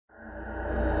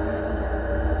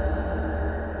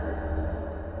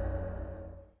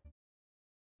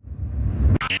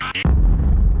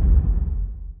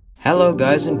Hello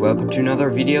guys, and welcome to another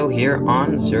video here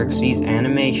on Xerxes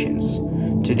Animations.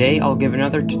 Today I'll give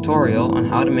another tutorial on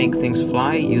how to make things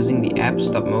fly using the app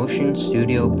Stop-Motion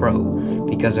Studio Pro,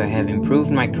 because I have improved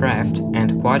my craft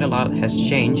and quite a lot has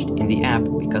changed in the app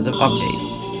because of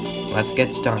updates. Let's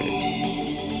get started.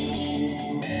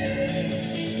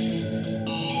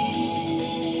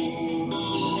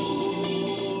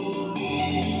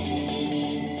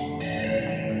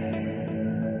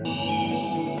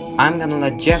 I'm gonna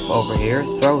let Jeff over here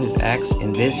throw his axe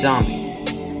in this zombie.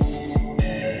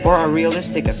 For a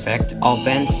realistic effect, I'll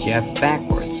bend Jeff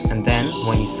backwards, and then,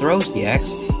 when he throws the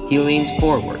axe, he leans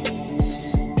forward.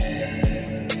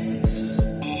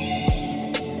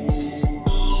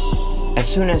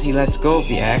 As soon as he lets go of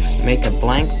the axe, make a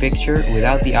blank picture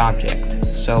without the object,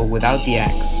 so without the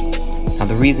axe. Now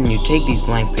the reason you take these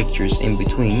blank pictures in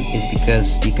between is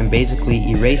because you can basically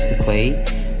erase the clay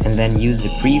and then use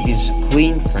the previous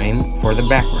clean frame for the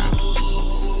background.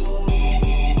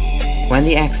 When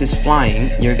the axe is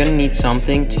flying, you're gonna need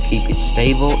something to keep it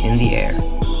stable in the air.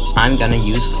 I'm gonna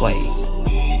use clay.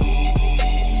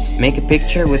 Make a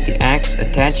picture with the axe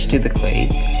attached to the clay,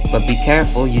 but be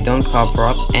careful you don't cover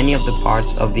up any of the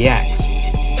parts of the axe,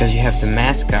 because you have to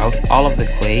mask out all of the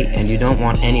clay and you don't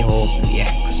want any holes in the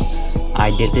axe.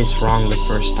 I did this wrong the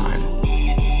first time.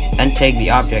 Then take the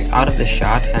object out of the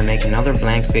shot and make another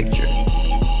blank picture.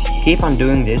 Keep on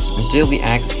doing this until the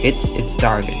axe hits its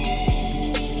target.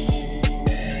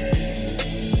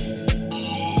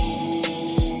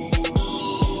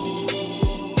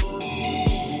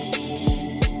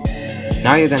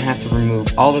 Now you're gonna have to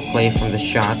remove all the clay from the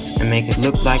shots and make it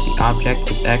look like the object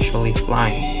is actually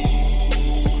flying.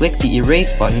 Click the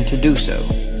erase button to do so.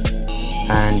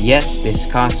 And yes,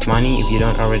 this costs money if you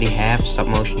don't already have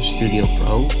Stop-Motion Studio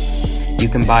Pro. You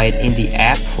can buy it in the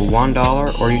app for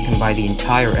 $1, or you can buy the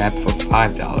entire app for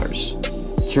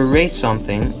 $5. To erase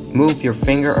something, move your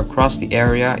finger across the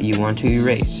area you want to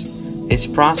erase. This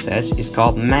process is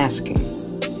called masking.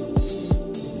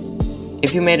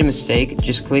 If you made a mistake,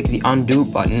 just click the undo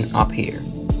button up here.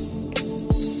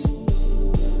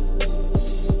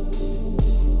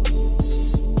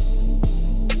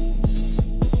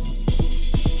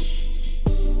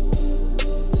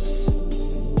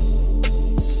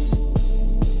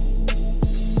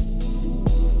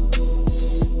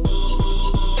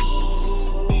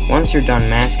 Once you're done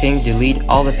masking, delete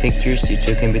all the pictures you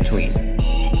took in between.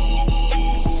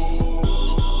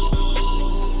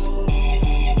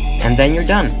 And then you're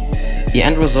done. The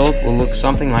end result will look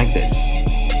something like this.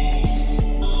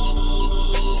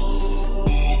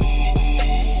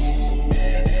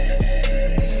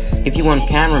 If you want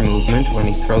camera movement when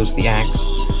he throws the axe,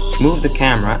 move the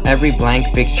camera every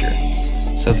blank picture,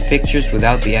 so the pictures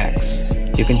without the axe.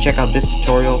 You can check out this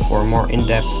tutorial for a more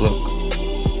in-depth look.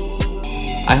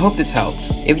 I hope this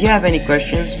helped. If you have any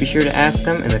questions, be sure to ask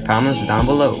them in the comments down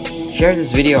below. Share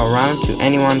this video around to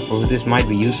anyone for who this might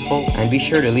be useful, and be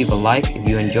sure to leave a like if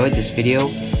you enjoyed this video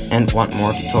and want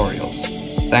more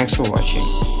tutorials. Thanks for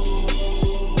watching.